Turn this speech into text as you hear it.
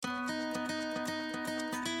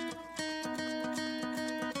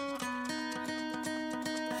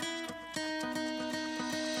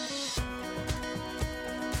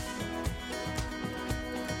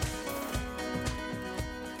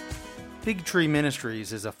Fig Tree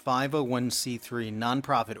Ministries is a 501c3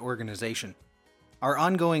 nonprofit organization. Our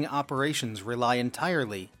ongoing operations rely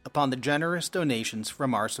entirely upon the generous donations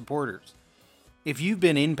from our supporters. If you've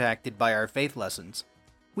been impacted by our faith lessons,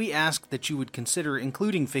 we ask that you would consider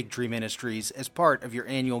including Fig Tree Ministries as part of your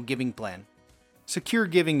annual giving plan. Secure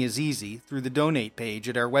giving is easy through the donate page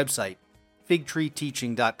at our website,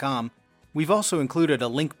 figtreeteaching.com. We've also included a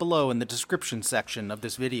link below in the description section of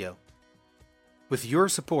this video. With your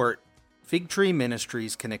support, Fig Tree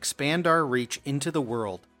Ministries can expand our reach into the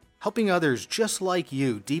world, helping others just like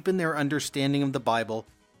you deepen their understanding of the Bible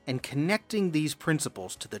and connecting these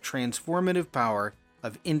principles to the transformative power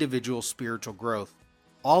of individual spiritual growth.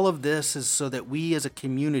 All of this is so that we as a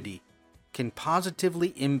community can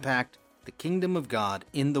positively impact the kingdom of God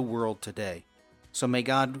in the world today. So may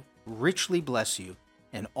God richly bless you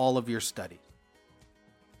in all of your studies.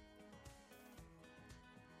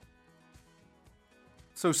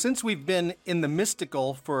 So since we've been in the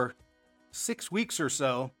mystical for 6 weeks or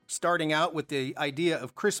so, starting out with the idea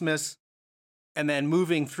of Christmas and then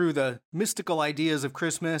moving through the mystical ideas of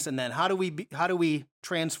Christmas, and then how do we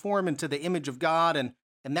transform into the image of God, and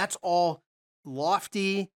that's all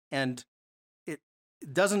lofty, and it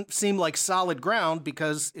doesn't seem like solid ground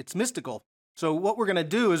because it's mystical. So what we're going to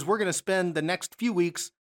do is we're going to spend the next few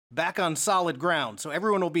weeks back on solid ground. So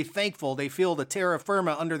everyone will be thankful they feel the terra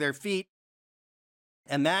firma under their feet.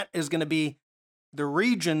 And that is going to be the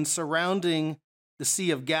region surrounding the Sea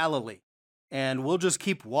of Galilee. And we'll just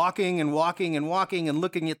keep walking and walking and walking and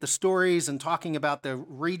looking at the stories and talking about the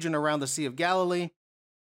region around the Sea of Galilee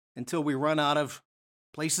until we run out of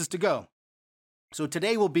places to go. So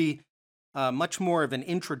today will be much more of an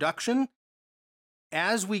introduction.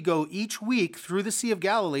 As we go each week through the Sea of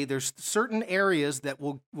Galilee, there's certain areas that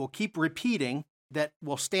we'll keep repeating that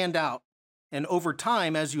will stand out. And over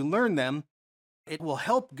time, as you learn them, it will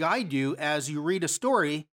help guide you as you read a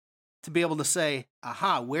story to be able to say,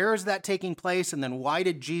 aha, where is that taking place? And then why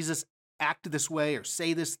did Jesus act this way or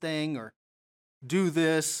say this thing or do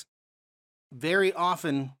this? Very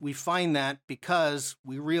often we find that because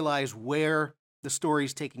we realize where the story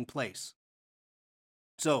is taking place.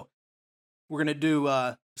 So we're going to do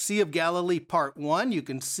Sea of Galilee Part 1. You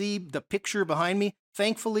can see the picture behind me.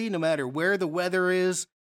 Thankfully, no matter where the weather is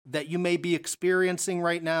that you may be experiencing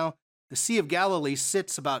right now, the Sea of Galilee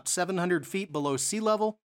sits about 700 feet below sea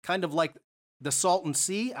level, kind of like the Salton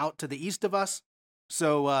Sea out to the east of us.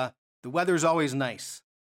 So the weather's always nice.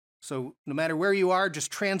 So no matter where you are,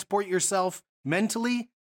 just transport yourself mentally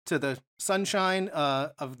to the sunshine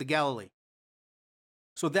of the Galilee.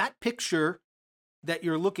 So that picture that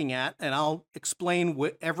you're looking at, and I'll explain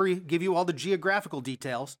give you all the geographical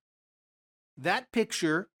details. That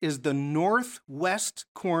picture is the northwest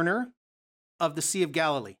corner of the Sea of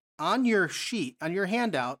Galilee. On your sheet, on your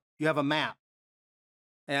handout, you have a map.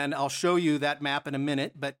 And I'll show you that map in a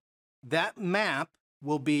minute, but that map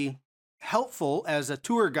will be helpful as a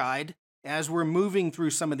tour guide as we're moving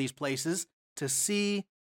through some of these places to see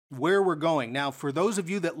where we're going. Now, for those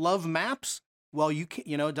of you that love maps, well,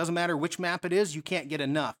 it doesn't matter which map it is, you can't get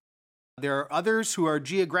enough. There are others who are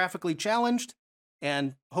geographically challenged,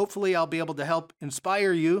 and hopefully I'll be able to help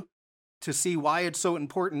inspire you to see why it's so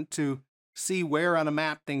important to see where on a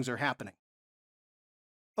map things are happening.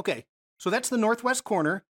 Okay, so that's the northwest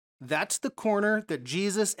corner. That's the corner that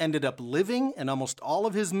Jesus ended up living, and almost all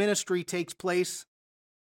of his ministry takes place.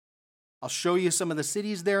 I'll show you some of the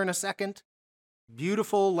cities there in a second.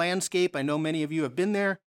 Beautiful landscape. I know many of you have been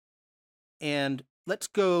there. And let's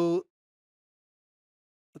go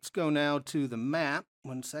now to the map.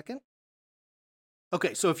 1 second.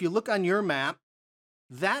 Okay, so if you look on your map,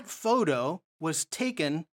 that photo was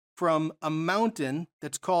taken from a mountain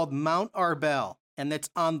that's called Mount Arbel, and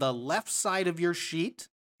that's on the left side of your sheet,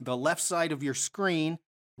 the left side of your screen,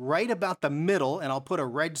 right about the middle, and I'll put a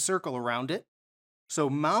red circle around it.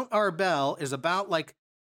 So Mount Arbel is about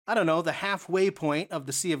the halfway point of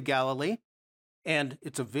the Sea of Galilee, and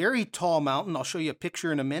it's a very tall mountain. I'll show you a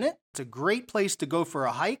picture in a minute. It's a great place to go for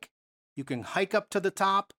a hike. You can hike up to the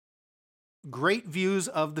top. Great views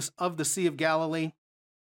of the Sea of Galilee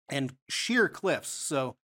and sheer cliffs.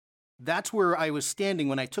 So that's where I was standing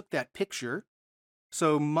when I took that picture.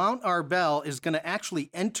 So Mount Arbel is going to actually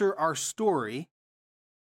enter our story,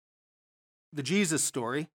 the Jesus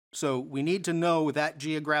story. So we need to know that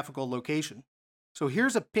geographical location. So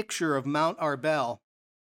here's a picture of Mount Arbel.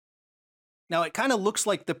 Now it kind of looks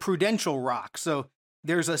like the Prudential Rock. So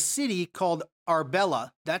there's a city called Arbela.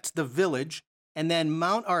 That's the village. And then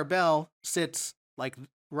Mount Arbel sits like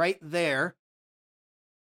right there.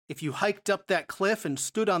 If you hiked up that cliff and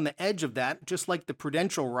stood on the edge of that, just like the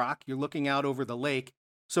Prudential Rock, you're looking out over the lake.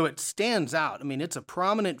 So it stands out. I mean, it's a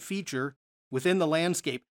prominent feature within the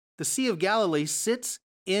landscape. The Sea of Galilee sits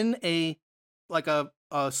in a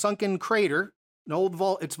sunken crater,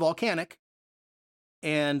 it's volcanic,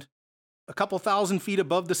 and a couple thousand feet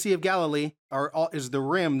above the Sea of Galilee is the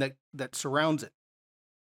rim that surrounds it.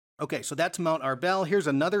 Okay, so that's Mount Arbel. Here's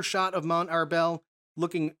another shot of Mount Arbel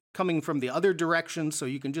coming from the other direction, so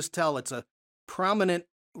you can just tell it's a prominent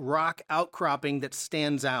rock outcropping that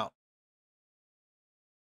stands out.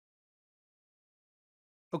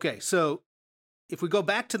 Okay, so if we go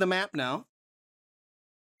back to the map now,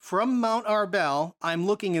 from Mount Arbel, I'm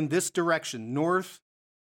looking in this direction,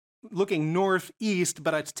 looking northeast,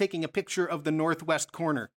 but it's taking a picture of the northwest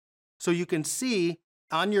corner. So you can see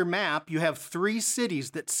on your map, you have 3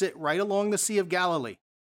 cities that sit right along the Sea of Galilee: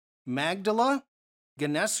 Magdala,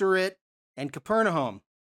 Gennesaret, and Capernaum.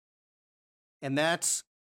 And that's,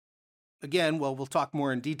 again, well, we'll talk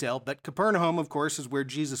more in detail, but Capernaum, of course, is where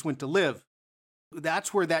Jesus went to live.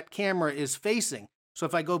 That's where that camera is facing. So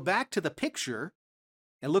if I go back to the picture,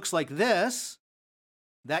 it looks like this.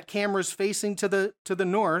 That camera's facing to the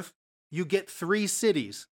north. You get 3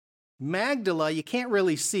 cities. Magdala, you can't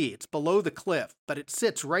really see. It's below the cliff, but it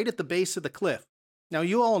sits right at the base of the cliff. Now,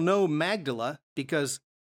 you all know Magdala because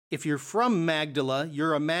if you're from Magdala,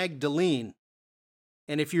 you're a Magdalene.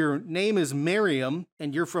 And if your name is Miriam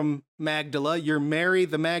and you're from Magdala, you're Mary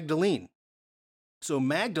the Magdalene. So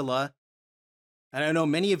Magdala, and I know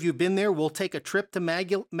many of you have been there. We'll take a trip to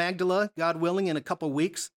Magdala, God willing, in a couple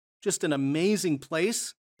weeks. Just an amazing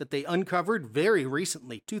place that they uncovered very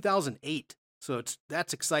recently, 2008. So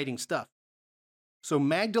that's exciting stuff. So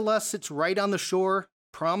Magdala sits right on the shore,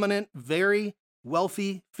 prominent, very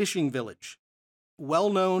wealthy fishing village, well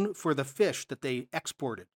known for the fish that they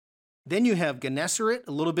exported. Then you have Gennesaret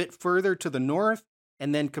a little bit further to the north,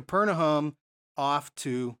 and then Capernaum off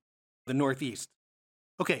to the northeast.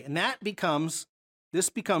 Okay, and this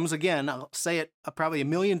becomes, again, I'll say it probably a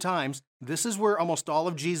million times, this is where almost all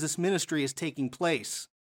of Jesus' ministry is taking place,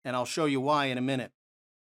 and I'll show you why in a minute.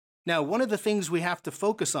 Now, one of the things we have to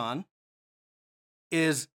focus on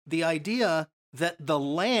is the idea that the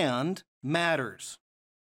land matters.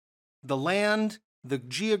 The land, the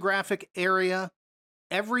geographic area,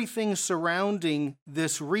 everything surrounding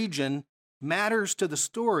this region matters to the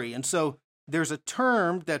story. And so there's a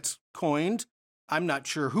term that's coined. I'm not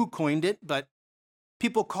sure who coined it, but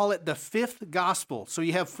people call it the 5th gospel. So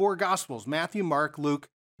you have 4 gospels: Matthew, Mark, Luke,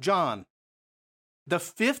 John. The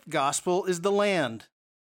 5th gospel is the land.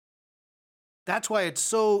 That's why it's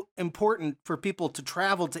so important for people to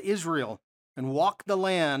travel to Israel and walk the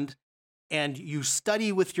land, and you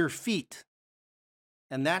study with your feet.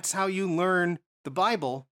 And that's how you learn the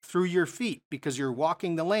Bible, through your feet, because you're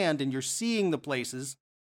walking the land and you're seeing the places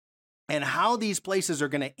and how these places are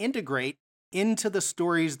going to integrate into the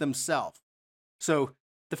stories themselves. So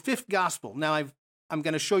the 5th gospel. Now I'm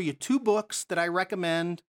going to show you 2 books that I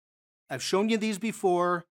recommend. I've shown you these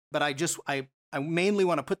before, but I mainly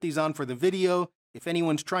want to put these on for the video. If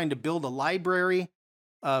anyone's trying to build a library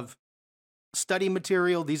of study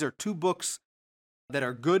material, these are 2 books that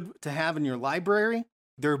are good to have in your library.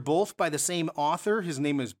 They're both by the same author. His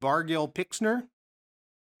name is Bargil Pixner,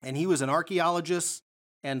 and he was an archaeologist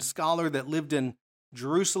and scholar that lived in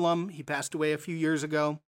Jerusalem. He passed away a few years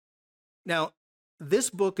ago. Now,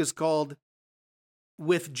 this book is called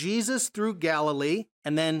With Jesus Through Galilee,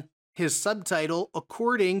 and then his subtitle,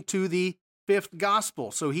 According to the 5th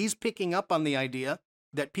Gospel. So he's picking up on the idea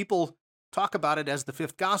that people talk about it as the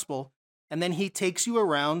 5th Gospel, and then he takes you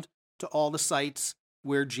around to all the sites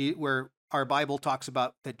where our Bible talks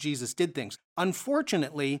about that Jesus did things.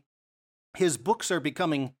 Unfortunately, his books are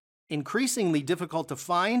becoming increasingly difficult to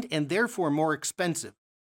find and therefore more expensive.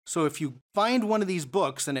 So if you find one of these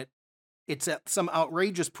books and it's at some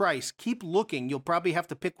outrageous price, keep looking. You'll probably have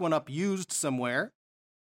to pick one up used somewhere.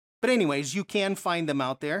 But anyways, you can find them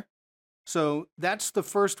out there. So that's the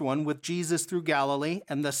first one, With Jesus Through Galilee.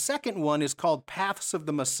 And the second one is called Paths of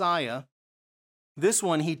the Messiah. This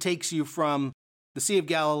one, he takes you from the Sea of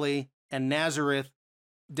Galilee and Nazareth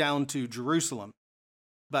down to Jerusalem.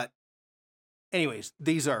 But anyways,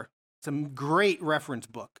 these are some great reference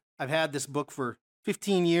book. I've had this book for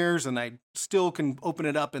 15 years and I still can open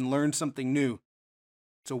it up and learn something new.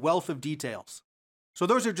 It's a wealth of details. So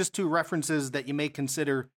those are just 2 references that you may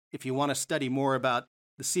consider if you want to study more about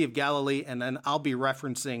the Sea of Galilee, and then I'll be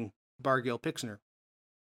referencing Bargil Pixner.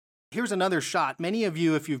 Here's another shot. Many of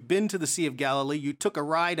you, if you've been to the Sea of Galilee, you took a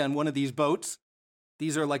ride on one of these boats.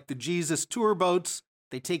 These are like the Jesus tour boats.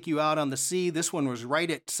 They take you out on the sea. This one was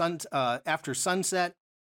right at after sunset,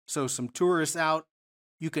 so some tourists out.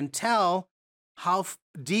 You can tell how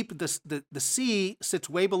deep the sea sits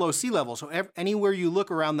way below sea level. So anywhere you look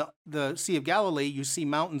around the Sea of Galilee, you see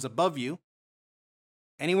mountains above you.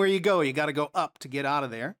 Anywhere you go, you got to go up to get out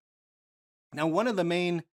of there. Now, one of the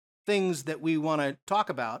main things that we want to talk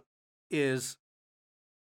about is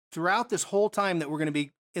throughout this whole time that we're going to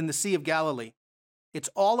be in the Sea of Galilee, it's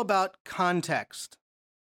all about context.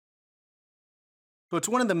 So it's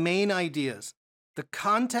one of the main ideas. The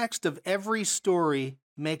context of every story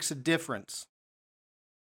makes a difference.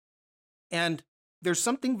 And there's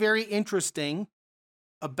something very interesting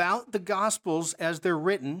about the Gospels as they're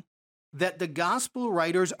written, that the Gospel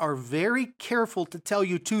writers are very careful to tell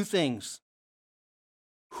you two things: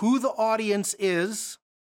 who the audience is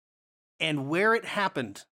and where it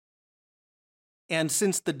happened. And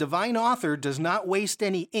since the divine author does not waste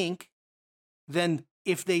any ink, then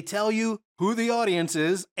if they tell you who the audience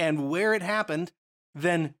is and where it happened,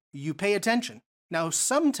 then you pay attention. Now,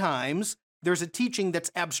 sometimes there's a teaching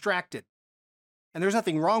that's abstracted. And there's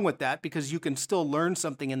nothing wrong with that because you can still learn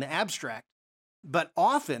something in the abstract. But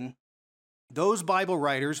often, those Bible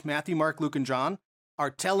writers, Matthew, Mark, Luke, and John, are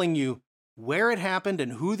telling you where it happened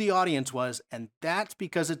and who the audience was, and that's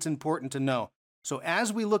because it's important to know. So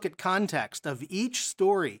as we look at context of each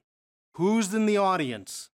story, who's in the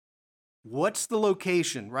audience? What's the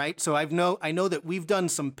location, right? So I know that we've done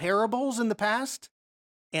some parables in the past,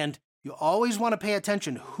 and you always want to pay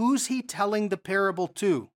attention. Who's he telling the parable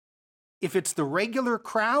to? If it's the regular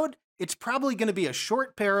crowd, it's probably going to be a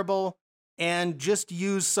short parable and just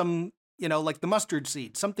use some, like the mustard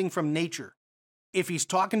seed, something from nature. If he's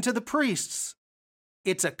talking to the priests,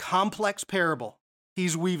 it's a complex parable.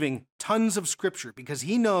 He's weaving tons of scripture because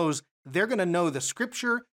he knows they're going to know the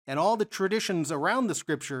scripture and all the traditions around the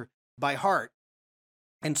scripture by heart.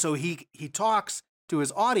 And so he talks to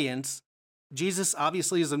his audience. Jesus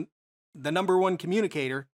obviously is the number one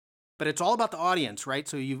communicator, but it's all about the audience, right?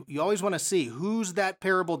 So you always want to see who's that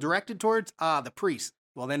parable directed towards? The priest.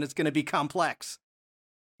 Well, then it's going to be complex.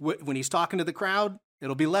 When he's talking to the crowd,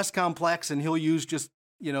 it'll be less complex and he'll use just,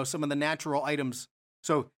 some of the natural items.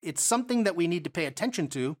 So it's something that we need to pay attention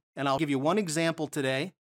to. And I'll give you one example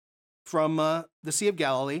today from the Sea of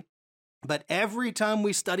Galilee. But every time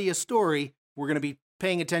we study a story, we're going to be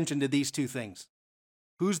paying attention to these two things.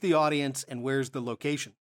 Who's the audience and where's the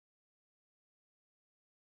location?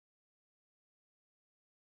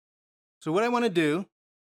 So what I want to do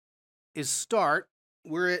is start.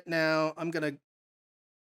 We're at now, I'm going to,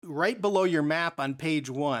 right below your map on page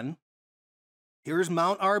 1, here's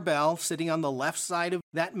Mount Arbel sitting on the left side of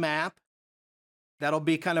that map. That'll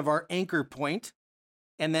be kind of our anchor point.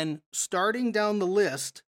 And then starting down the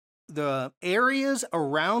list, the areas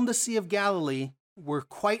around the Sea of Galilee were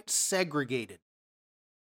quite segregated.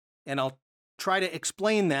 And I'll try to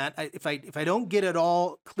explain that. If I don't get it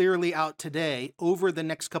all clearly out today, over the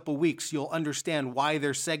next couple weeks, you'll understand why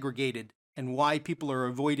they're segregated and why people are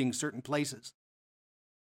avoiding certain places.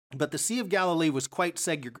 But the Sea of Galilee was quite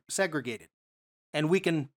segregated. And we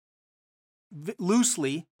can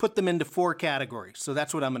loosely put them into 4 categories. So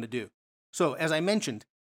that's what I'm going to do. So as I mentioned,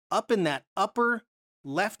 up in that upper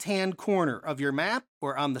left-hand corner of your map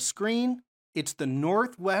or on the screen, it's the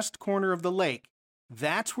northwest corner of the lake.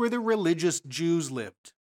 That's where the religious Jews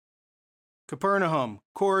lived. Capernaum,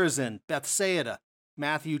 Chorazin, Bethsaida.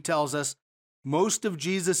 Matthew tells us most of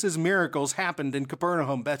Jesus' miracles happened in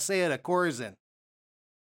Capernaum, Bethsaida, Chorazin.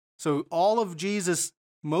 So all of Jesus,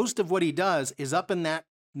 most of what he does is up in that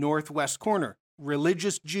northwest corner.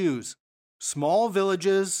 Religious Jews, small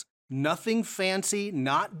villages, nothing fancy,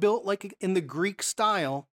 not built like in the Greek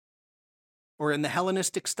style or in the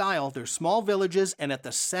Hellenistic style. They're small villages, and at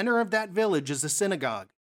the center of that village is a synagogue.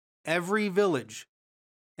 Every village.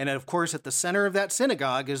 And of course, at the center of that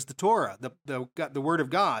synagogue is the Torah, the Word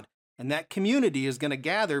of God. And that community is going to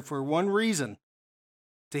gather for one reason,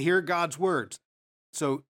 to hear God's words.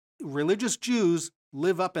 So religious Jews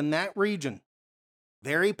live up in that region,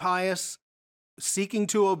 very pious, seeking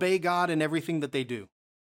to obey God in everything that they do.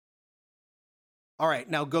 All right,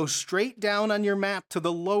 now go straight down on your map to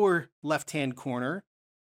the lower left-hand corner,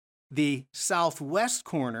 the southwest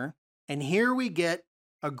corner, and here we get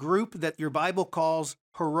a group that your Bible calls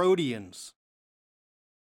Herodians.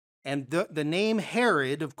 And the name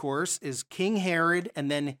Herod, of course, is King Herod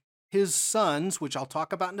and then his sons, which I'll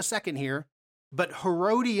talk about in a second here. But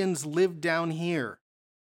Herodians lived down here.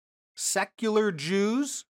 Secular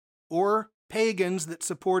Jews or pagans that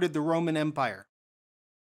supported the Roman Empire.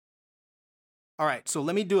 All right, so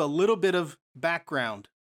let me do a little bit of background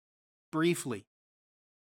briefly.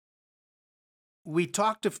 We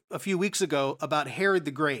talked a few weeks ago about Herod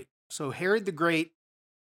the Great. So Herod the Great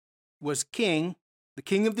was king, the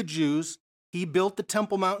king of the Jews, He built the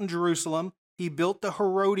Temple Mount in Jerusalem. He built the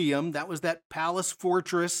Herodium. That was that palace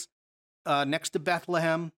fortress next to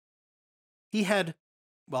Bethlehem. He had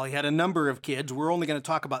a number of kids. We're only going to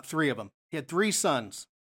talk about 3 of them. He had 3 sons.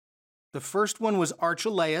 The first one was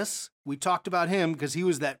Archelaus. We talked about him because he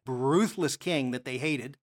was that ruthless king that they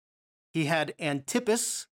hated. He had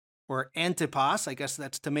Antipas, or Antipas, I guess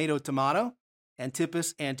that's tomato.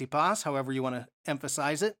 Antipas, Antipas, however you want to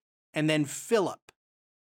emphasize it. And then Philip.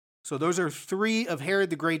 So those are 3 of Herod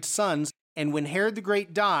the Great's sons. And when Herod the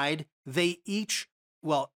Great died,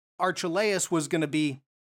 Archelaus was going to be,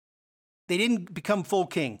 they didn't become full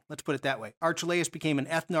king. Let's put it that way. Archelaus became an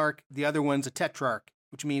ethnarch. The other one's a tetrarch,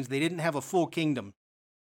 which means they didn't have a full kingdom.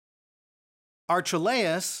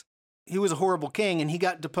 Archelaus, he was a horrible king, and he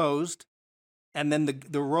got deposed, and then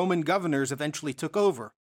the Roman governors eventually took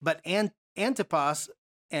over. But Antipas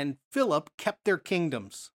and Philip kept their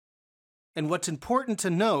kingdoms. And what's important to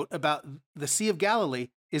note about the Sea of Galilee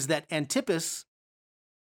is that Antipas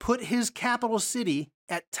put his capital city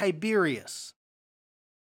at Tiberias.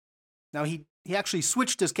 Now, he actually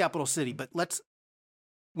switched his capital city, but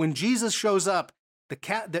when Jesus shows up,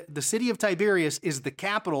 the city of Tiberias is the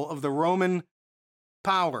capital of the Roman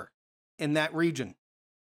power in that region.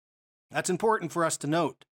 That's important for us to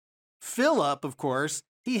note. Philip, of course,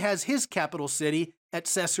 he has his capital city at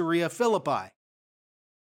Caesarea Philippi.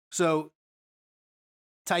 So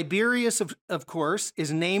Tiberias, of course,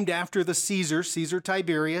 is named after the Caesar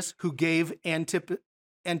Tiberius, who gave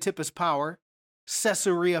Antipas power.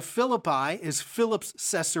 Caesarea Philippi is Philip's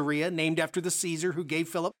Caesarea, named after the Caesar who gave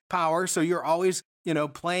Philip power. So you're always,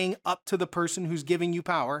 playing up to the person who's giving you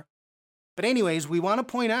power. But anyways, we want to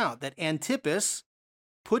point out that Antipas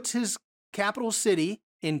puts his capital city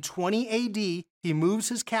in 20 AD. He moves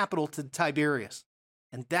his capital to Tiberias.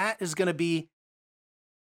 And that's going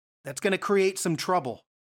to create some trouble.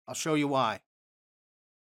 I'll show you why.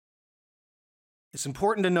 It's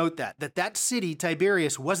important to note that city,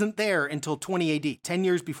 Tiberias, wasn't there until 20 AD, 10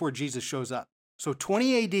 years before Jesus shows up. So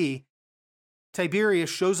 20 AD, Tiberias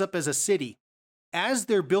shows up as a city. As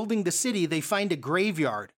they're building the city, they find a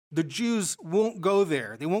graveyard. The Jews won't go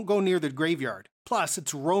there. They won't go near the graveyard. Plus,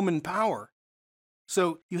 it's Roman power.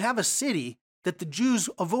 So you have a city that the Jews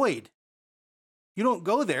avoid. You don't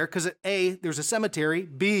go there because A, there's a cemetery.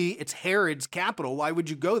 B, it's Herod's capital. Why would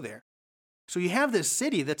you go there? So you have this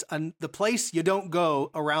city that's the place you don't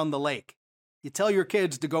go around the lake. You tell your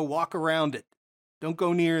kids to go walk around it. Don't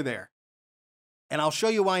go near there. And I'll show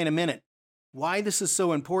you why in a minute, why this is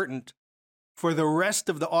so important for the rest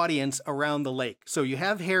of the audience around the lake. So you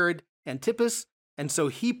have Herod Antipas, and so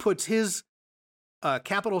he puts his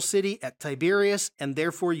capital city at Tiberias, and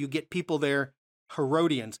therefore you get people there,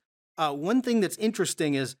 Herodians. One thing that's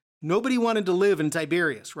interesting is nobody wanted to live in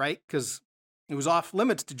Tiberias, right? Because it was off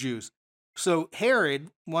limits to Jews. So Herod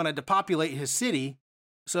wanted to populate his city,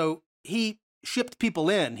 so he shipped people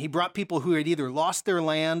in. He brought people who had either lost their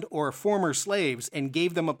land or former slaves and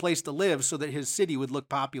gave them a place to live so that his city would look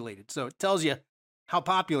populated. So it tells you how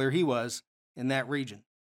popular he was in that region.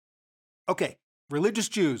 Okay, religious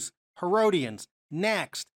Jews, Herodians.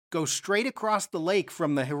 Next, go straight across the lake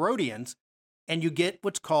from the Herodians, and you get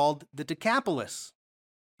what's called the Decapolis.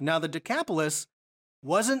 Now, the Decapolis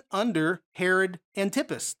wasn't under Herod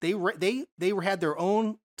Antipas. They had their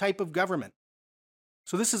own type of government.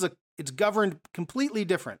 So it's governed completely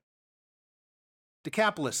different.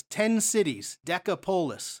 Decapolis, 10 cities,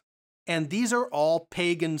 Decapolis, and these are all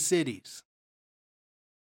pagan cities.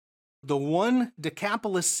 The one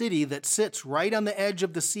Decapolis city that sits right on the edge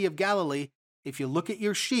of the Sea of Galilee, if you look at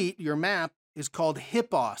your sheet, your map, is called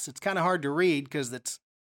Hippos. It's kind of hard to read because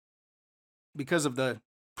of the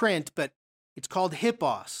print, but it's called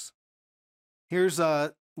Hippos. Here's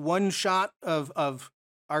one shot of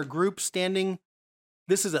our group standing.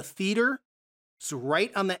 This is a theater. It's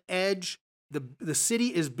right on the edge. The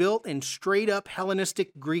city is built in straight up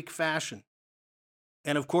Hellenistic Greek fashion.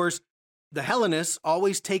 And of course, the Hellenists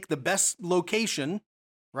always take the best location,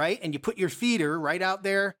 right? And you put your theater right out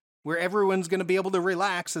there where everyone's going to be able to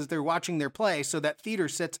relax as they're watching their play. So that theater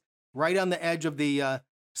sits right on the edge of the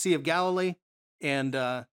Sea of Galilee. And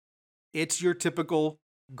it's your typical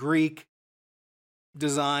Greek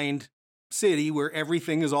designed city where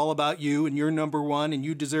everything is all about you and you're number one and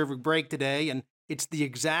you deserve a break today. And it's the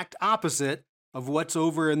exact opposite of what's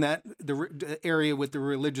over in the area with the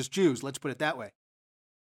religious Jews. Let's put it that way.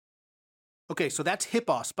 Okay, so that's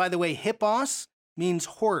Hippos. By the way, Hippos means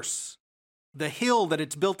horse. The hill that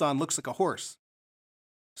it's built on looks like a horse.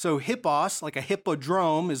 So Hippos, like a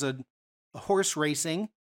hippodrome, is a horse racing.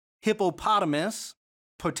 Hippopotamus,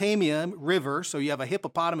 Potamia, river. So you have a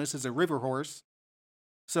hippopotamus as a river horse.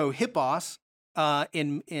 So Hippos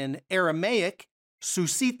In Aramaic,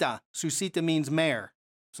 Susita. Susita means mare.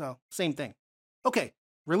 So, same thing. Okay,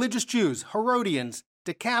 religious Jews, Herodians,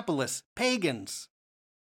 Decapolis, pagans.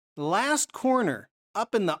 Last corner,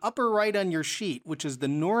 up in the upper right on your sheet, which is the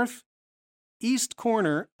northeast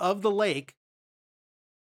corner of the lake,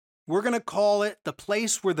 we're going to call it the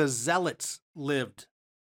place where the zealots lived.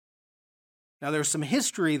 Now, there's some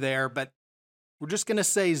history there, but we're just going to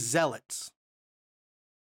say zealots.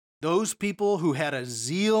 Those people who had a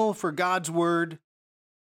zeal for God's word,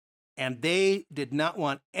 and they did not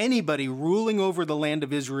want anybody ruling over the land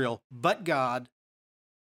of Israel but God,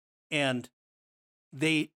 and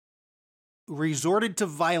they resorted to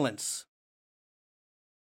violence.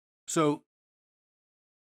 So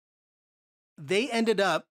they ended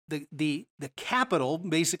up, the capital,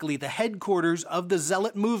 basically the headquarters of the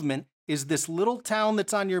zealot movement, is this little town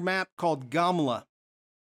that's on your map called Gamla.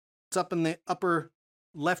 It's up in the upper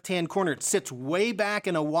left-hand corner. It sits way back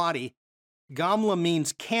in a wadi. Gamla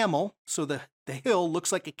means camel, so the hill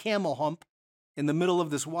looks like a camel hump in the middle of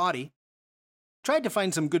this wadi. Tried to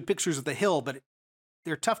find some good pictures of the hill, but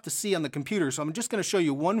they're tough to see on the computer, so I'm just going to show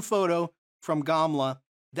you one photo from Gamla.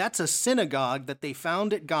 That's a synagogue that they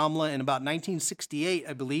found at Gamla in about 1968,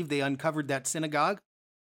 I believe. They uncovered that synagogue.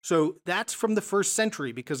 So that's from the 1st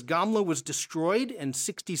century, because Gamla was destroyed in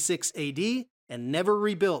 66 AD and never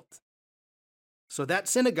rebuilt. So that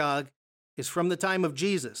synagogue is from the time of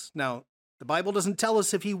Jesus. Now, the Bible doesn't tell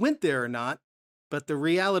us if he went there or not, but the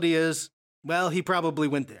reality is, well, he probably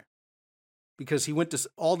went there because he went to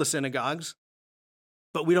all the synagogues,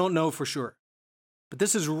 but we don't know for sure. But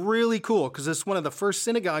this is really cool because it's one of the first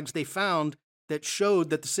synagogues they found that showed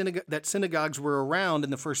that that synagogues were around in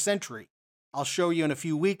the 1st century. I'll show you in a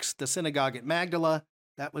few weeks the synagogue at Magdala.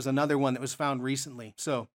 That was another one that was found recently.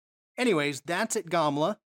 So anyways, that's at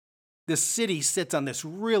Gamla. This city sits on this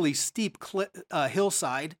really steep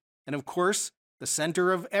hillside. And of course, the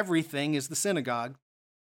center of everything is the synagogue.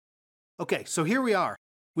 Okay, so here we are.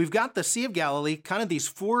 We've got the Sea of Galilee, kind of these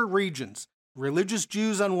 4 regions. Religious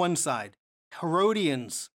Jews on one side,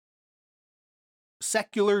 Herodians,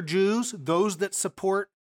 secular Jews, those that support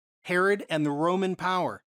Herod and the Roman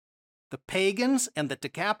power, the pagans and the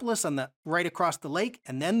Decapolis on the right across the lake,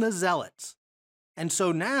 and then the zealots. And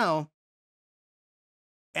so now,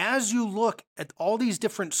 as you look at all these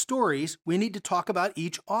different stories, we need to talk about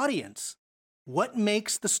each audience. What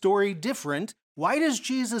makes the story different? Why does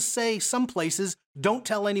Jesus say some places, don't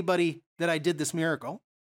tell anybody that I did this miracle?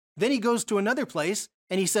 Then he goes to another place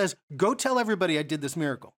and he says, go tell everybody I did this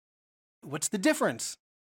miracle. What's the difference?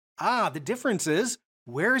 The difference is,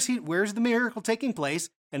 where's the miracle taking place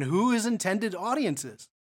and who his intended audience is?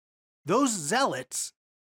 Those zealots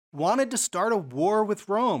wanted to start a war with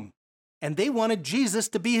Rome. And they wanted Jesus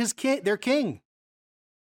to be their king.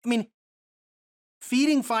 I mean,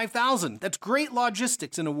 feeding 5,000, that's great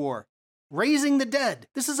logistics in a war. Raising the dead,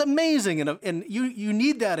 this is amazing, and you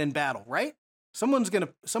need that in battle, right? Someone's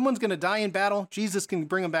gonna die in battle, Jesus can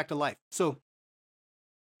bring them back to life. So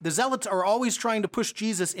the zealots are always trying to push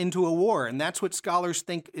Jesus into a war, and that's what scholars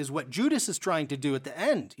think is what Judas is trying to do at the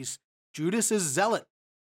end. Judas is zealot.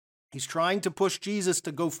 He's trying to push Jesus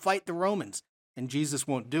to go fight the Romans, and Jesus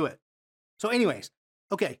won't do it. So anyways,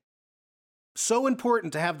 okay, so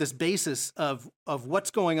important to have this basis of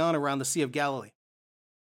what's going on around the Sea of Galilee.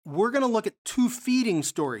 We're going to look at 2 feeding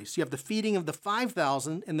stories. You have the feeding of the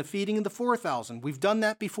 5,000 and the feeding of the 4,000. We've done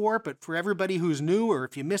that before, but for everybody who's new or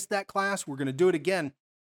if you missed that class, we're going to do it again.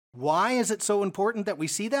 Why is it so important that we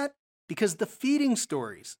see that? Because the feeding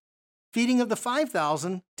stories, feeding of the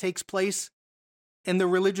 5,000 takes place in the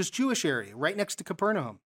religious Jewish area, right next to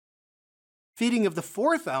Capernaum. Feeding of the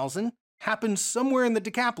 4,000 happens somewhere in the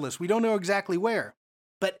Decapolis. We don't know exactly where.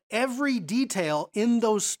 But every detail in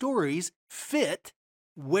those stories fit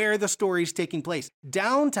where the story is taking place,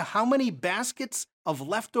 down to how many baskets of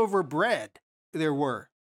leftover bread there were.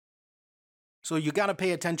 So you got to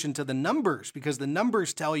pay attention to the numbers because the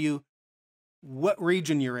numbers tell you what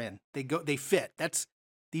region you're in. They fit.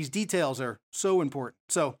 These details are so important.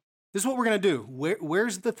 So this is what we're going to do.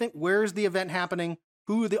 Where's the event happening?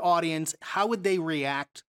 Who are the audience? How would they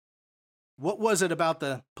react? What was it about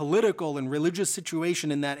the political and religious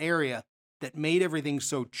situation in that area that made everything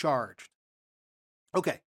so charged?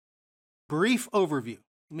 Okay, brief overview.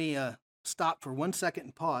 Let me stop for 1 second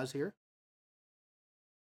and pause here.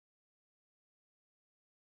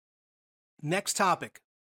 Next topic,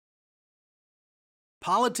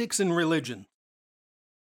 politics and religion.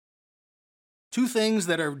 2 things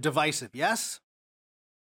that are divisive, yes?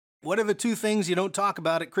 What are the 2 things you don't talk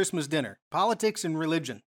about at Christmas dinner? Politics and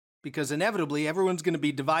religion. Because inevitably, everyone's going to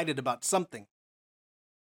be divided about something.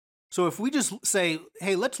 So if we just say,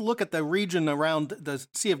 hey, let's look at the region around the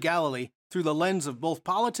Sea of Galilee through the lens of both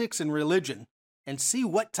politics and religion and see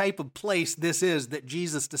what type of place this is that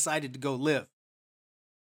Jesus decided to go live.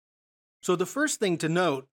 So the first thing to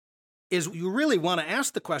note is you really want to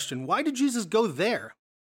ask the question, why did Jesus go there?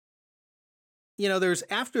 You know, there's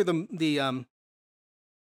after the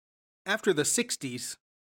 60s,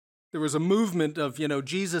 there was a movement of,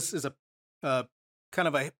 Jesus is a kind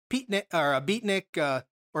of a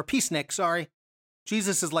peacenik, sorry.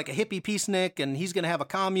 Jesus is like a hippie peacenik, and he's going to have a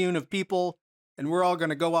commune of people, and we're all going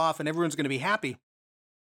to go off, and everyone's going to be happy.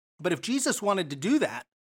 But if Jesus wanted to do that,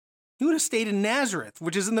 he would have stayed in Nazareth,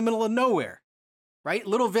 which is in the middle of nowhere, right?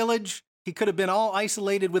 Little village. He could have been all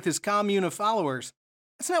isolated with his commune of followers.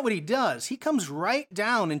 That's not what he does. He comes right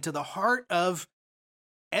down into the heart of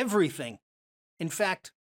everything. In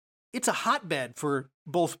fact, it's a hotbed for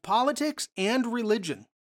both politics and religion.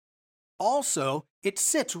 Also, it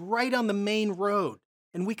sits right on the main road,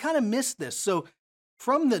 and we kind of miss this. So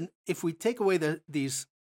if we take away these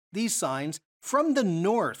signs, from the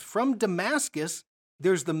north, from Damascus,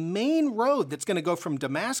 there's the main road that's going to go from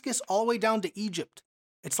Damascus all the way down to Egypt.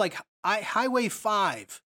 It's like Highway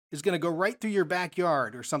 5 is going to go right through your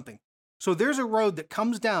backyard or something. So there's a road that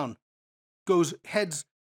comes down, heads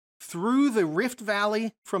through the Rift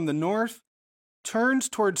Valley from the north, turns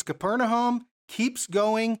towards Capernaum, keeps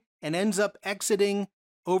going, and ends up exiting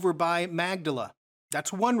over by Magdala.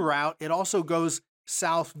 That's one route. It also goes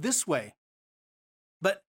south this way.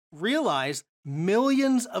 But realize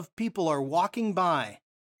millions of people are walking by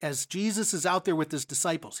as Jesus is out there with his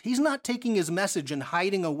disciples. He's not taking his message and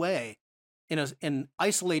hiding away in an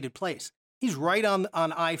isolated place. He's right on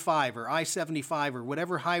I-5 or I-75 or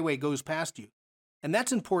whatever highway goes past you. And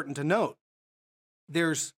that's important to note.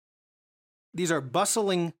 These are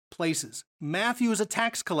bustling places. Matthew is a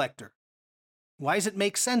tax collector. Why does it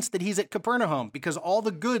make sense that he's at Capernaum? Because all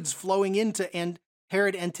the goods flowing into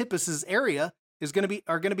Herod Antipas's area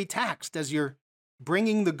are going to be taxed as you're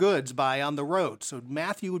bringing the goods by on the road. So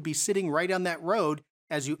Matthew would be sitting right on that road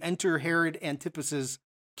as you enter Herod Antipas's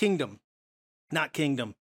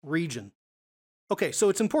region. Okay, so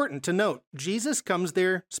it's important to note, Jesus comes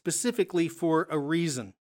there specifically for a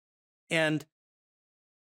reason. And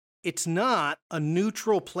it's not a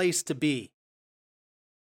neutral place to be.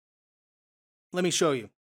 Let me show you.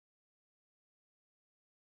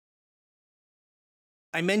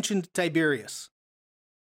 I mentioned Tiberias.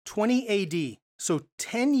 20 AD, so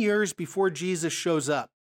 10 years before Jesus shows up.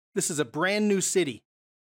 This is a brand new city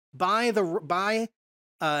by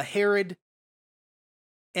Herod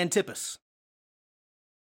Antipas.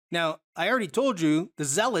 Now, I already told you the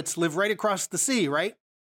Zealots live right across the sea, right?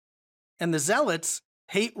 And the Zealots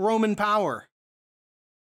hate Roman power.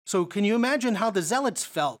 So can you imagine how the Zealots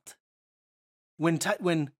felt when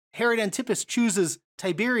Herod Antipas chooses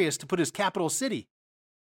Tiberias to put his capital city?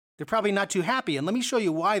 They're probably not too happy, and let me show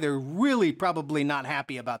you why they're really probably not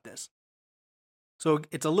happy about this. So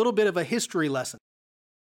it's a little bit of a history lesson.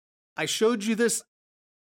 I showed you the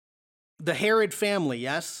Herod family,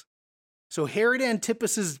 yes? So Herod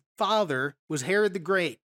Antipas's father was Herod the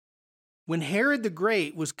Great. When Herod the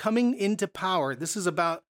Great was coming into power, this is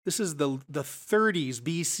the 30s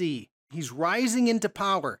BC. He's rising into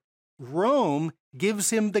power. Rome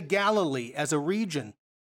gives him the Galilee as a region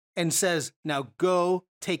and says, now go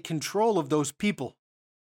take control of those people.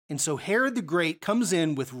 And so Herod the Great comes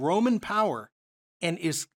in with Roman power and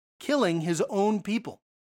is killing his own people.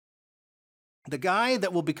 The guy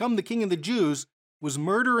that will become the king of the Jews was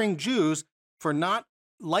murdering Jews for not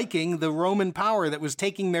liking the Roman power that was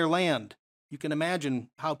taking their land. You can imagine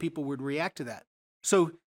how people would react to that.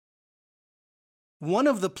 So one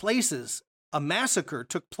of the places a massacre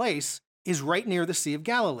took place is right near the Sea of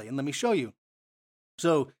Galilee. And let me show you.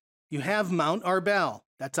 So you have Mount Arbel.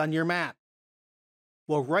 That's on your map.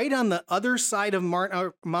 Well, right on the other side of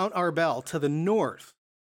Mount Arbel to the north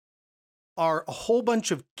are a whole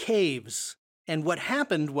bunch of caves. And what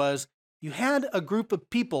happened was you had a group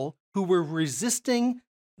of people who were resisting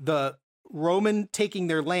the Roman taking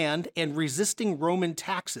their land and resisting Roman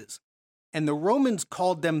taxes. And the Romans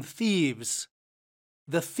called them thieves.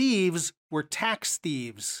 The thieves were tax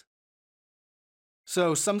thieves.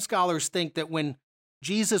 So some scholars think that when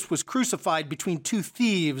Jesus was crucified between two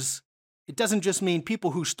thieves, it doesn't just mean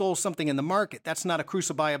people who stole something in the market. That's not a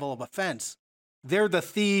crucifiable offense. They're the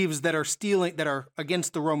thieves that are stealing, that are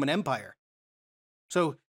against the Roman Empire.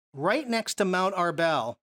 So right next to Mount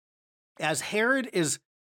Arbel, as Herod is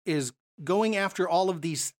going after all of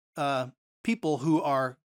these people who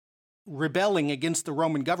are rebelling against the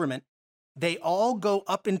Roman government, they all go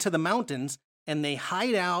up into the mountains and they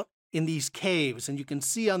hide out in these caves. And you can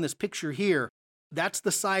see on this picture here, that's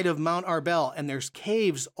the side of Mount Arbel, and there's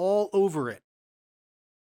caves all over it.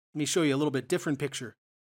 Let me show you a little bit different picture.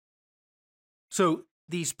 So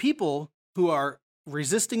these people who are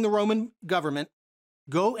resisting the Roman government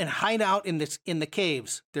go and hide out in the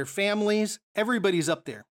caves. Their families, everybody's up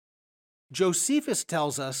there. Josephus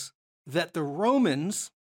tells us that the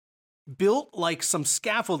Romans built like some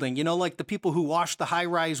scaffolding, like the people who washed the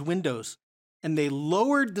high-rise windows. And they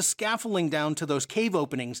lowered the scaffolding down to those cave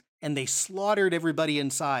openings, and they slaughtered everybody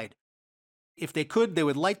inside. If they could, they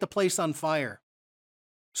would light the place on fire.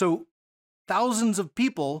 So thousands of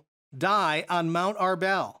people die on Mount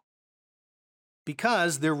Arbel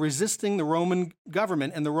because they're resisting the Roman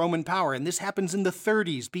government and the Roman power. And this happens in the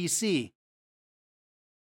 30s BC.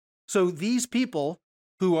 So these people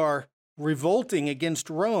who are revolting against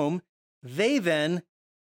Rome, they then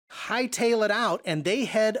hightail it out and they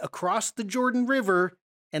head across the Jordan River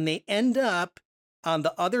and they end up on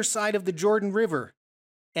the other side of the Jordan River.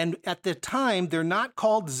 And at the time, they're not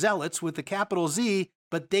called zealots with the capital Z,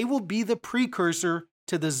 but they will be the precursor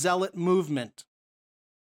to the zealot movement.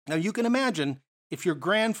 Now you can imagine if your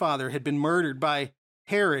grandfather had been murdered by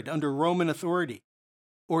Herod under Roman authority,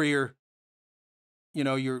 or your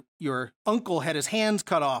uncle had his hands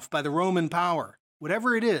cut off by the Roman power,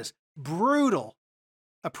 whatever it is, brutal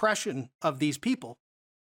oppression of these people.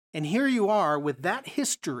 And here you are with that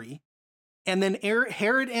history, and then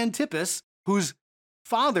Herod Antipas, whose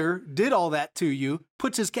father did all that to you,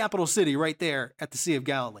 puts his capital city right there at the Sea of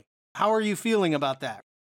Galilee. How are you feeling about that?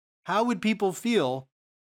 How would people feel?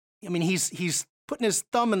 I mean, he's putting his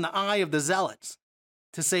thumb in the eye of the zealots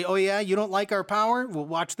to say, oh yeah, you don't like our power? Well,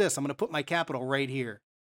 watch this. I'm going to put my capital right here.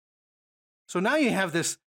 So now you have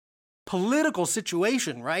this political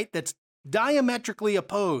situation, right, that's diametrically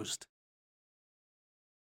opposed,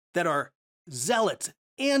 that are zealots,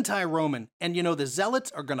 anti-Roman. And the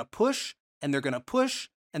zealots are going to push, and they're going to push,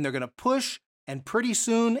 and they're going to push, and pretty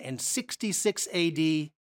soon in 66 AD,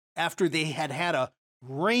 after they had a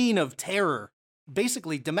reign of terror,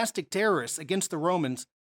 basically domestic terrorists against the Romans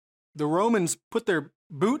put their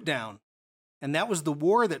boot down. And that was the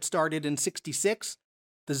war that started in 66.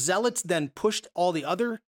 The zealots then pushed all the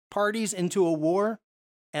other parties into a war.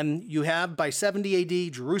 And you have, by 70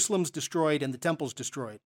 AD, Jerusalem's destroyed and the temple's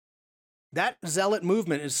destroyed. That zealot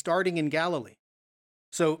movement is starting in Galilee.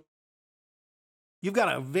 So you've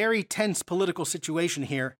got a very tense political situation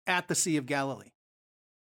here at the Sea of Galilee.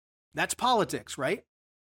 That's politics, right?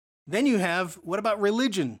 Then you have, what about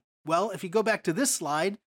religion? Well, if you go back to this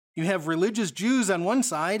slide, you have religious Jews on one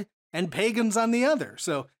side and pagans on the other.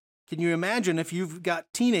 So can you imagine if you've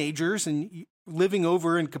got teenagers and living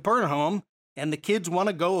over in Capernaum, and the kids want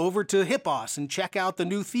to go over to Hippos and check out the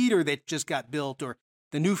new theater that just got built, or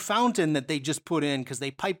the new fountain that they just put in because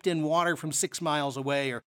they piped in water from 6 miles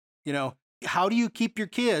away, or, how do you keep your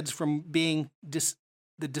kids from being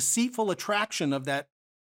the deceitful attraction of that?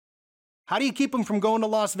 How do you keep them from going to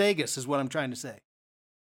Las Vegas is what I'm trying to say.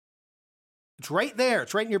 It's right there.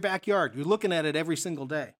 It's right in your backyard. You're looking at it every single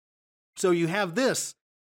day. So you have this.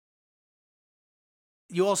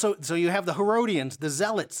 You have the Herodians, the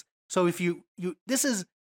zealots. So if this is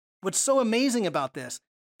what's so amazing about this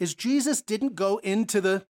is Jesus didn't go into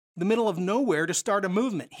the middle of nowhere to start a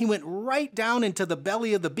movement. He went right down into the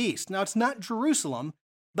belly of the beast. Now, it's not Jerusalem,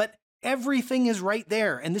 but everything is right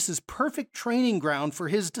there. And this is perfect training ground for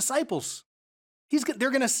his disciples. They're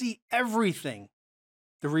going to see everything.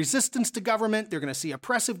 The resistance to government. They're going to see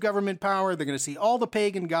oppressive government power. They're going to see all the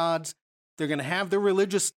pagan gods. They're going to have the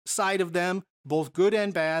religious side of them, both good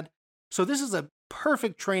and bad. So this is a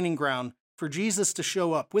perfect training ground for Jesus to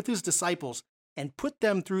show up with his disciples and put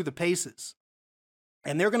them through the paces.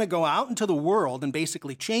 And they're going to go out into the world and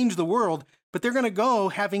basically change the world, but they're going to go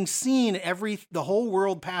having seen the whole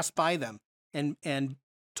world pass by them and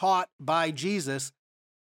taught by Jesus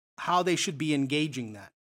how they should be engaging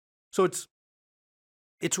that. So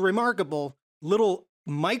it's a remarkable little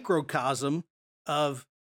microcosm of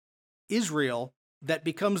Israel that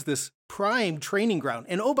becomes this prime training ground.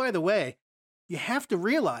 And oh, by the way, you have to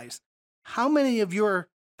realize how many of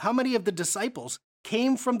the disciples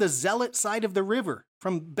came from the zealot side of the river,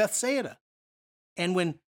 from Bethsaida. And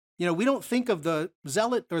when, we don't think of the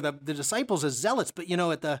zealot or the disciples as zealots, but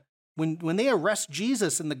when they arrest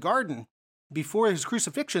Jesus in the garden before his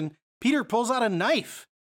crucifixion, Peter pulls out a knife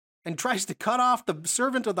and tries to cut off the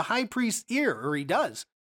servant of the high priest's ear, or he does.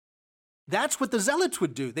 That's what the zealots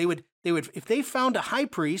would do. They would, if they found a high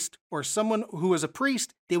priest or someone who was a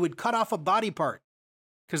priest, they would cut off a body part.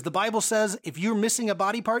 Because the Bible says if you're missing a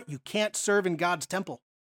body part, you can't serve in God's temple.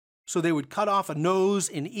 So they would cut off a nose,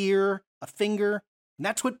 an ear, a finger. And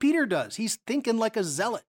that's what Peter does. He's thinking like a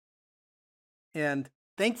zealot. And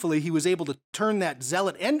thankfully, he was able to turn that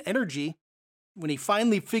zealot and energy when he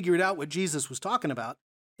finally figured out what Jesus was talking about,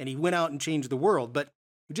 and he went out and changed the world. But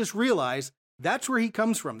we just realize that's where he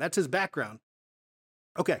comes from. That's his background.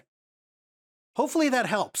 Okay. Hopefully that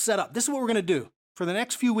helps set up. This is what we're going to do. For the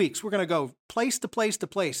next few weeks, we're going to go place to place to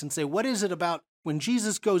place and say, what is it about when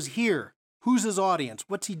Jesus goes here? Who's his audience?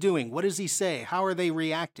 What's he doing? What does he say? How are they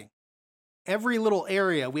reacting? Every little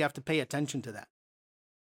area, we have to pay attention to that.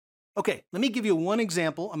 Okay, let me give you one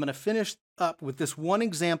example. I'm going to finish up with this one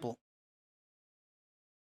example.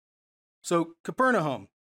 So, Capernaum.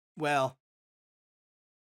 Well,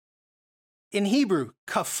 in Hebrew,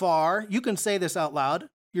 kafar, you can say this out loud.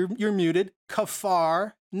 You're muted.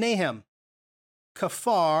 Kafar Nahum.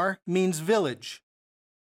 Kafar means village.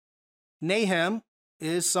 Nahum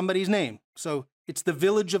is somebody's name. So it's the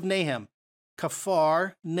village of Nahum.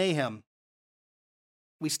 Kafar Nahum.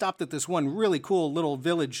 We stopped at this one really cool little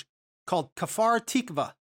village called Kafar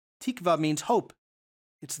Tikva. Tikva means hope.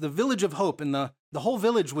 It's the village of hope. And the whole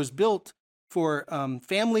village was built for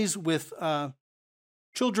families with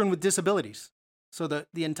children with disabilities. So the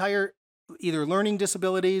entire either learning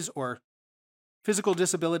disabilities or physical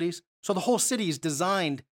disabilities. So the whole city is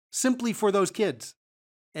designed simply for those kids.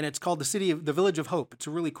 And it's called the Village of Hope. It's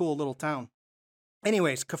a really cool little town.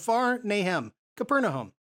 Anyways, Kafar Nahum,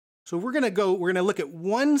 Capernaum. So we're going to look at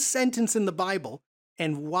one sentence in the Bible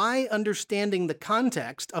and why understanding the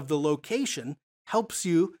context of the location helps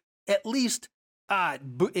you at least,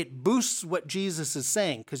 it boosts what Jesus is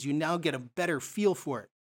saying because you now get a better feel for it.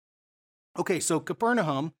 Okay, so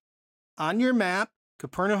Capernaum, on your map,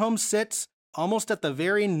 Capernaum sits almost at the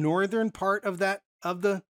very northern part of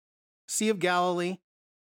the Sea of Galilee.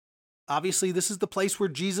 Obviously, this is the place where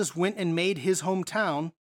Jesus went and made his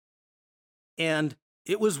hometown. And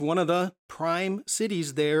it was one of the prime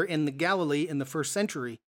cities there in the Galilee in the first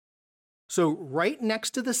century. So right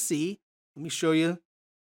next to the sea, let me show you.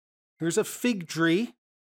 Here's a fig tree.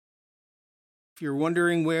 If you're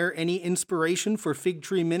wondering where any inspiration for Fig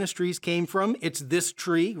Tree Ministries came from, it's this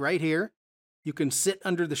tree right here. You can sit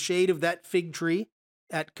under the shade of that fig tree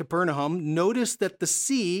at Capernaum. Notice that the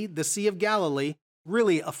Sea of Galilee,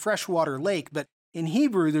 really a freshwater lake, but in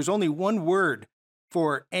Hebrew, there's only one word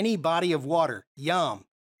for any body of water, yam.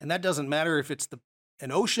 And that doesn't matter if it's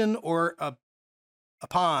an ocean or a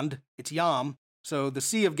pond, it's yam. So the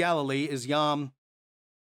Sea of Galilee is yam.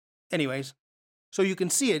 Anyways, so you can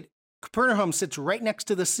see it. Capernaum sits right next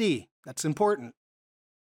to the sea. That's important.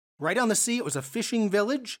 Right on the sea, it was a fishing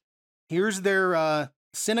village. Here's their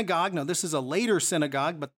synagogue. Now, this is a later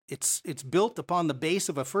synagogue, but it's built upon the base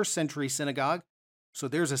of a first century synagogue. So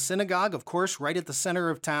there's a synagogue, of course, right at the center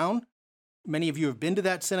of town. Many of you have been to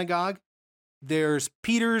that synagogue. There's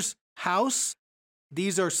Peter's house.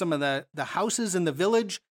 These are some of the houses in the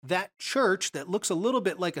village. That church that looks a little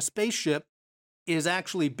bit like a spaceship is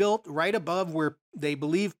actually built right above where they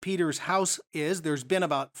believe Peter's house is. There's been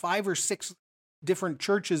about 5 or 6 different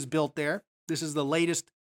churches built there. This is the latest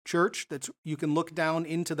church that you can look down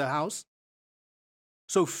into the house.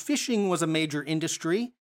 So fishing was a major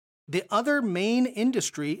industry. The other main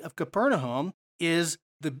industry of Capernaum is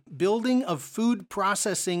the building of food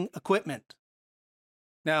processing equipment.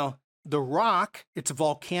 Now, the rock, it's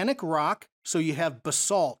volcanic rock, so you have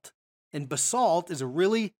basalt. And basalt is a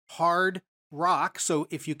really hard rock, so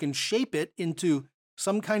if you can shape it into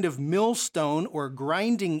some kind of millstone or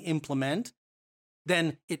grinding implement,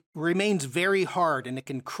 then it remains very hard and it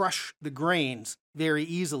can crush the grains very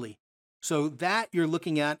easily. So that you're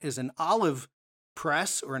looking at is an olive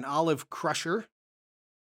press or an olive crusher.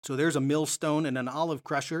 So there's a millstone and an olive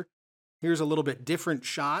crusher. Here's a little bit different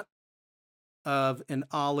shot of an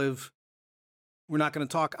olive. We're not going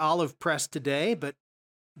to talk olive press today, but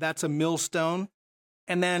that's a millstone.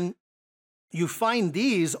 And then you find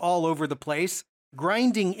these all over the place,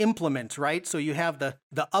 grinding implements, right? So you have the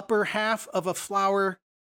upper half of a flour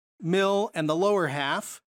mill and the lower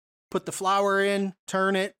half. Put the flour in,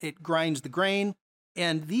 turn it, it grinds the grain.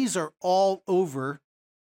 And these are all over,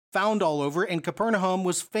 found all over. And Capernaum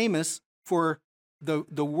was famous for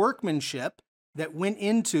the workmanship that went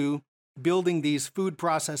into building these food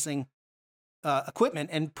processing equipment.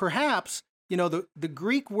 And perhaps, the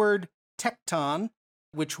Greek word tekton,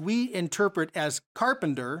 which we interpret as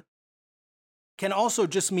carpenter, can also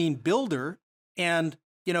just mean builder. And,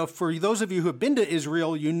 for those of you who have been to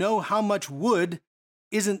Israel, you know how much wood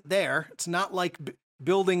isn't there. It's not like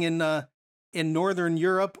building in Northern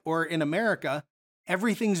Europe or in America.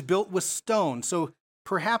 Everything's built with stone. So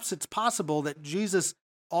perhaps it's possible that Jesus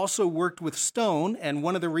also worked with stone. And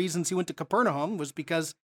one of the reasons he went to Capernaum was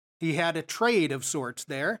because He had a trade of sorts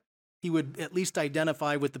there. He would at least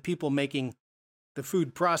identify with the people making the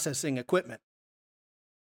food processing equipment.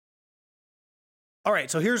 All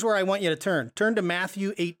right, so here's where I want you to turn. Turn to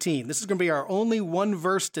Matthew 18. This is going to be our only one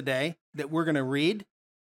verse today that we're going to read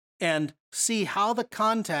and see how the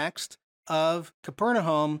context of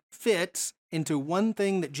Capernaum fits into one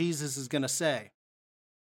thing that Jesus is going to say.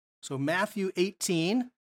 So Matthew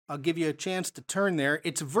 18, I'll give you a chance to turn there.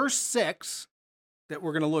 It's verse 6 that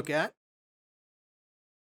we're going to look at.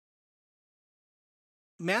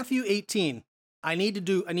 Matthew 18. I need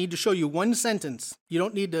to show you one sentence. You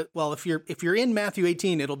don't need to, well, if you're in Matthew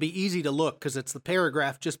 18, it'll be easy to look because it's the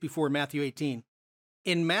paragraph just before Matthew 18.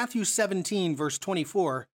 In Matthew 17, verse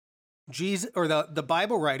 24, Jesus, or the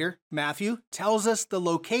Bible writer, Matthew, tells us the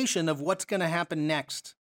location of what's going to happen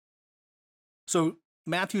next. So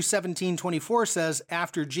Matthew 17:24 says,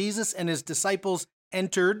 after Jesus and his disciples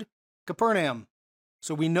entered Capernaum.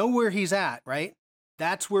 So we know where he's at, right?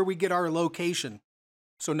 That's where we get our location.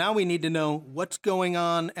 So now we need to know what's going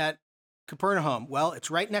on at Capernaum. Well,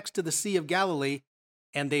 it's right next to the Sea of Galilee,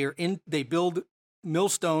 and they build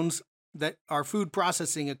millstones that are food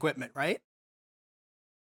processing equipment, right?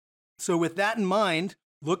 So with that in mind,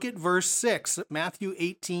 look at verse 6, Matthew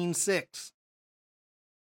 18:6.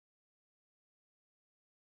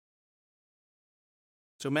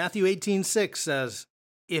 So Matthew 18:6 says,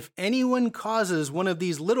 if anyone causes one of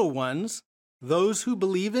these little ones, those who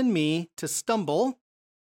believe in me, to stumble,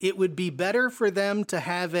 it would be better for them to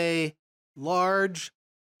have a large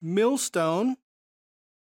millstone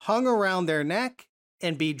hung around their neck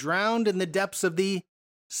and be drowned in the depths of the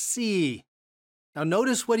sea. Now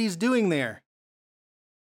notice what he's doing there.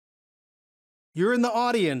 You're in the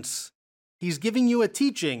audience. He's giving you a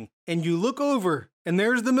teaching, and you look over, and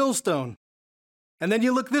there's the millstone. And then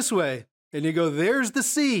you look this way, and you go, there's the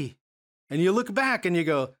sea. And you look back, and you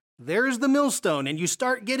go, there's the millstone. And you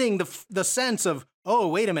start getting the sense of, oh,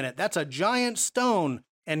 wait a minute, that's a giant stone.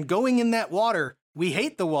 And going in that water, we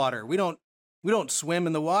hate the water. We don't swim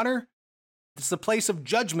in the water. It's the place of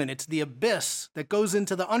judgment. It's the abyss that goes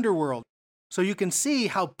into the underworld. So you can see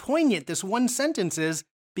how poignant this one sentence is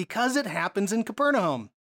because it happens in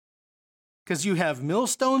Capernaum. Because you have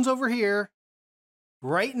millstones over here,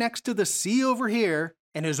 right next to the sea over here,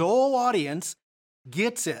 and his whole audience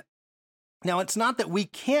gets it. Now, it's not that we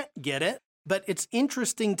can't get it, but it's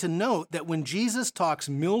interesting to note that when Jesus talks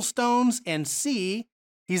millstones and sea,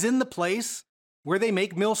 he's in the place where they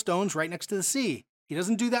make millstones right next to the sea. He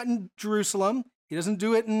doesn't do that in Jerusalem. He doesn't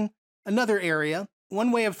do it in another area.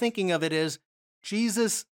 One way of thinking of it is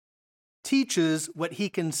Jesus teaches what he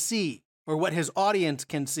can see or what his audience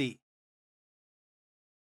can see.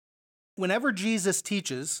 Whenever Jesus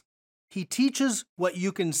teaches, he teaches what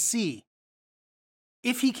you can see.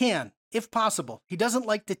 If he can, if possible. He doesn't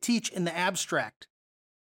like to teach in the abstract.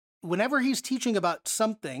 Whenever he's teaching about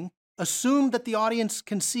something, assume that the audience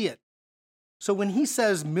can see it. So when he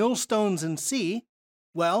says millstones and sea,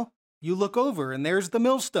 well, you look over and there's the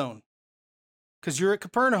millstone. Because you're at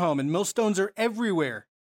Capernaum and millstones are everywhere.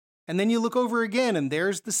 And then you look over again and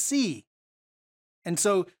there's the sea. And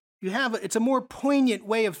so it's a more poignant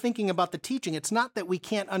way of thinking about the teaching. It's not that we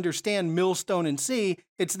can't understand millstone and sea.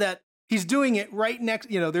 It's that he's doing it right next,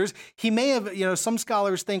 he may have, some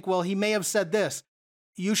scholars think, well, he may have said this.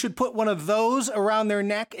 You should put one of those around their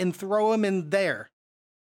neck and throw them in there.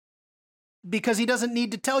 Because he doesn't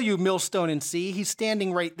need to tell you millstone and sea. He's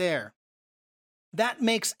standing right there. That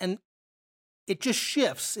makes it just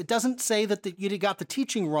shifts. It doesn't say that you got the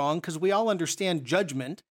teaching wrong because we all understand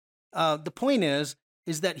judgment. The point is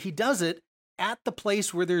that he does it at the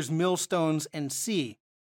place where there's millstones and sea.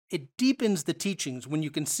 It deepens the teachings when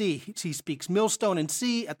you can see he speaks millstone and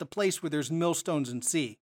sea at the place where there's millstones and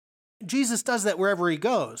sea. Jesus does that wherever he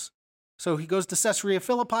goes. So he goes to Caesarea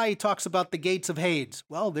Philippi, he talks about the gates of Hades.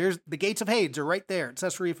 Well, there's the gates of Hades are right there at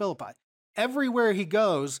Caesarea Philippi. Everywhere he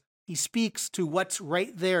goes, he speaks to what's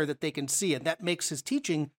right there that they can see, and that makes his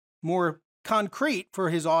teaching more concrete for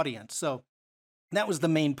his audience. So that was the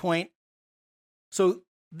main point. So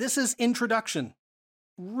this is introduction.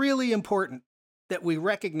 Really important that we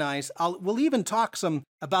recognize. We'll even talk some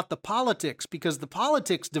about the politics, because the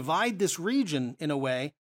politics divide this region in a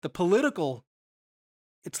way. The political,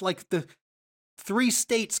 it's like the three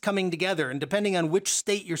states coming together, and depending on which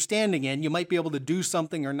state you're standing in, you might be able to do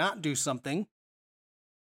something or not do something.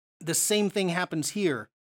 The same thing happens here.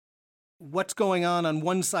 What's going on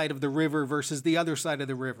one side of the river versus the other side of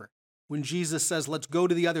the river? When Jesus says, let's go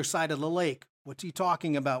to the other side of the lake, what's he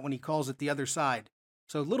talking about when he calls it the other side?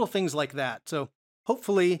 So little things like that. So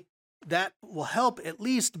hopefully that will help at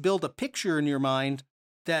least build a picture in your mind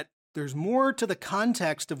that there's more to the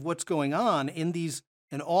context of what's going on in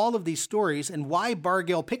all of these stories, and why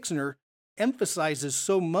Bargel Pixner emphasizes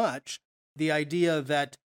so much the idea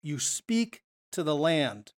that you speak to the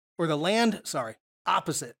land, or the land,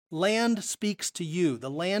 opposite. Land speaks to you. The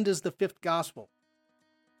land is the fifth gospel.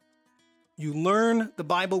 You learn the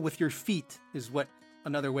Bible with your feet, is what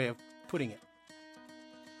another way of putting it.